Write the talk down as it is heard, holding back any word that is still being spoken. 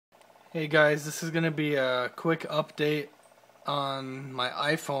Hey guys, this is going to be a quick update on my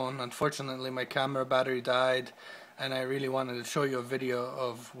iPhone. Unfortunately, my camera battery died and I really wanted to show you a video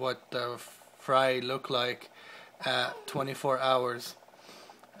of what the fry looked like at 24 hours.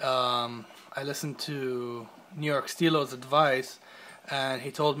 I listened to New York Stilo's advice and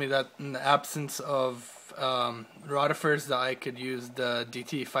he told me that in the absence of rotifers that I could use the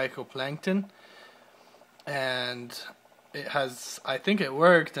DT phycoplankton, and I think it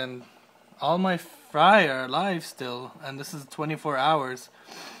worked, and all my fry are alive still, and this is 24 hours.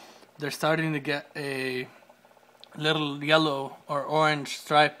 They're starting to get a little yellow or orange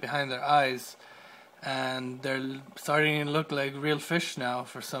stripe behind their eyes, and they're starting to look like real fish now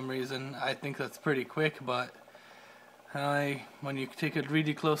for some reason. I think that's pretty quick, but when you take a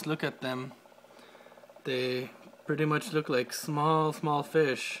really close look at them, they pretty much look like small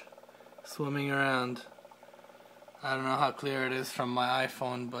fish swimming around. I don't know how clear it is from my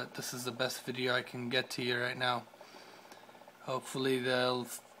iPhone, but this is the best video I can get to you right now. Hopefully they'll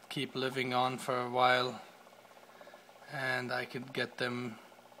keep living on for a while and I could get them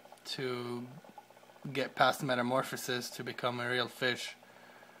to get past metamorphosis to become a real fish.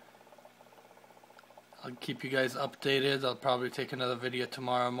 I'll keep you guys updated. I'll probably take another video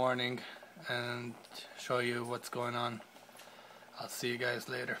tomorrow morning and show you what's going on. I'll see you guys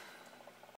later.